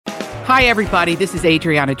Hi, everybody. This is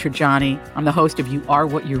Adriana Trajani. I'm the host of You Are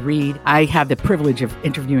What You Read. I have the privilege of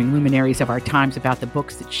interviewing luminaries of our times about the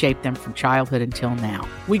books that shaped them from childhood until now.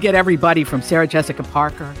 We get everybody from Sarah Jessica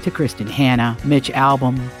Parker to Kristen Hanna, Mitch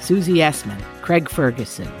Albom, Susie Essman, Craig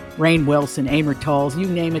Ferguson, Rainn Wilson, Amor Tolls, you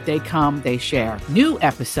name it, they come, they share. New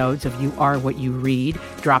episodes of You Are What You Read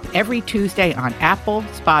drop every Tuesday on Apple,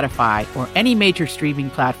 Spotify, or any major streaming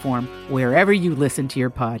platform wherever you listen to your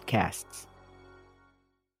podcasts.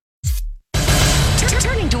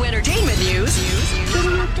 Turning to entertainment news.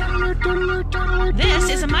 This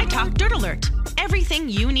is a My Talk Dirt Alert. Everything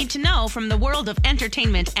you need to know from the world of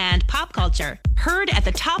entertainment and pop culture. Heard at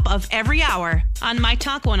the top of every hour on My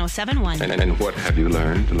Talk 107.1. And what have you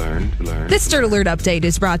learned? This Dirt Alert update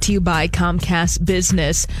is brought to you by Comcast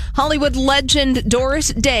Business. Hollywood legend Doris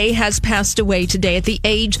Day has passed away today at the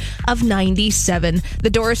age of 97. The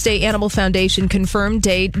Doris Day Animal Foundation confirmed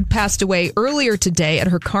Day passed away earlier today at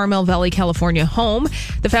her Carmel Valley, California home.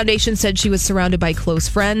 The foundation said she was surrounded by close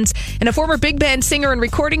friends. And a former big band singer and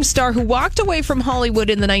recording star who walked away from Hollywood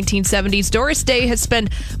in the 1970s, Doris Day has spent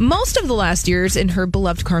most of the last years in her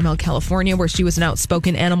beloved Carmel, California, where she was an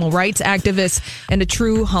outspoken animal rights activist and a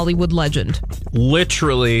true Hollywood legend.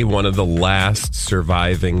 Literally one of the last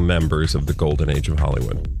surviving members of the golden age of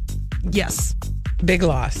Hollywood. Yes. Big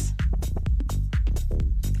loss.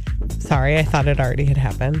 Sorry, I thought it already had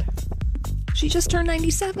happened. She just turned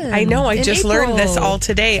 97. I know. I just learned this April. all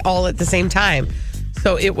today, all at the same time.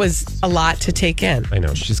 So it was a lot to take in. I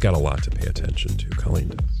know. She's got a lot to pay attention to. Colleen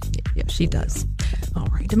does. Yeah, she does. All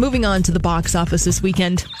right. Moving on to the box office this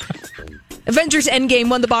weekend. Avengers Endgame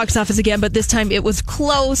won the box office again, but this time it was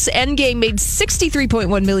close. Endgame made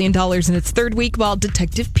 $63.1 million in its third week, while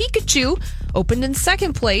Detective Pikachu opened in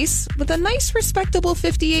second place with a nice, respectable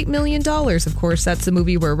 $58 million. Of course, that's the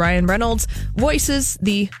movie where Ryan Reynolds voices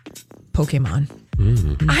the Pokemon.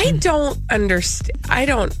 Mm-hmm. I don't understand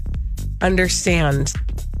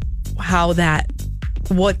how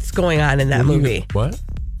what's going on in that movie. What?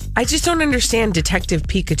 I just don't understand Detective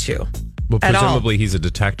Pikachu. Well, at all. presumably he's a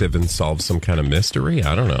detective and solves some kind of mystery.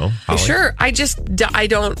 I don't know. Holly? Sure. I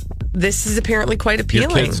don't. This is apparently quite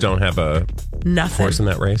appealing. Your kids don't have a horse in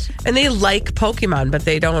that race? And they like Pokemon, but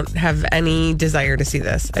they don't have any desire to see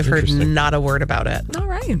this. I've heard not a word about it. All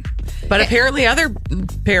right. But apparently other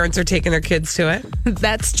parents are taking their kids to it.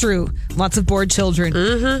 That's true. Lots of bored children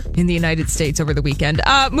in the United States over the weekend.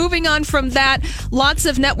 Moving on from that, lots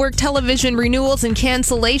of network television renewals and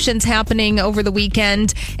cancellations happening over the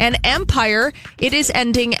weekend. And Empire, it is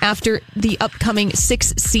ending after the upcoming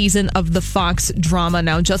 6th season of the Fox drama.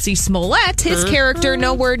 Now, Jussie Smollett, his character,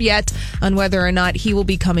 no word yet on whether or not he will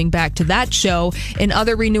be coming back to that show. In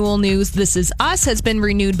other renewal news, This Is Us has been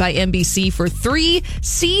renewed by NBC for 3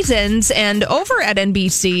 seasons. And over at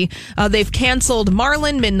NBC, they've canceled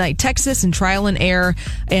Marlon, Midnight Texas, and Trial and Error.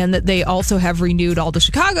 And they also have renewed all the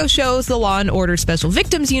Chicago shows, the Law and Order Special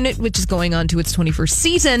Victims Unit, which is going on to its 21st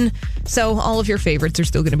season. So all of your favorites are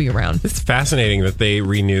still going to be around. It's fascinating that they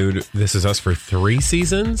renewed This Is Us for 3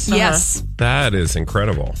 seasons. Yes. That is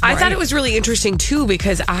incredible. I thought it was really interesting, too,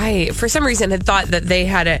 because I, for some reason, had thought that they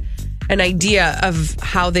had an idea of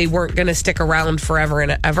how they weren't going to stick around forever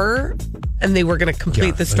and ever, and they were going to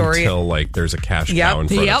complete the story. Until, like, there's a cash cow in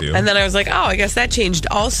front of you. And then I was like, oh, I guess that changed.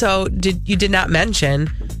 Also, you did not mention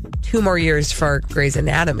 2 more years for Grey's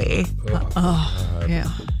Anatomy.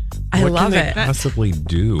 Yeah. I what love can they it. possibly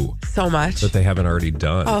do So much. that they haven't already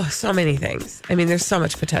done? Oh, so many things. I mean, there's so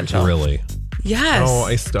much potential. Really? Yes. Oh,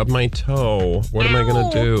 I stubbed my toe. What am I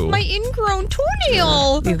going to do? My ingrown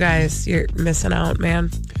toenail. You guys, you're missing out,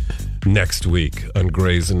 man. Next week on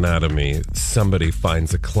Grey's Anatomy, somebody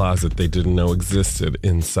finds a closet they didn't know existed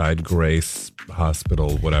inside Grace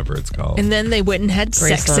Hospital, whatever it's called. And then they went and had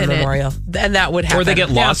sex Graceland in Memorial. And that would happen. Or they get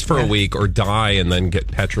lost for a week or die and then get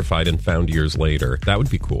petrified and found years later. That would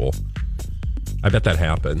be cool. I bet that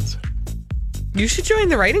happens. You should join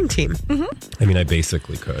the writing team. I mean, I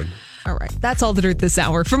basically could. All right. That's all the dirt this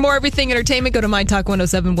hour. For more everything entertainment, go to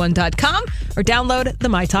mytalk1071.com or download the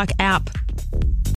MyTalk app.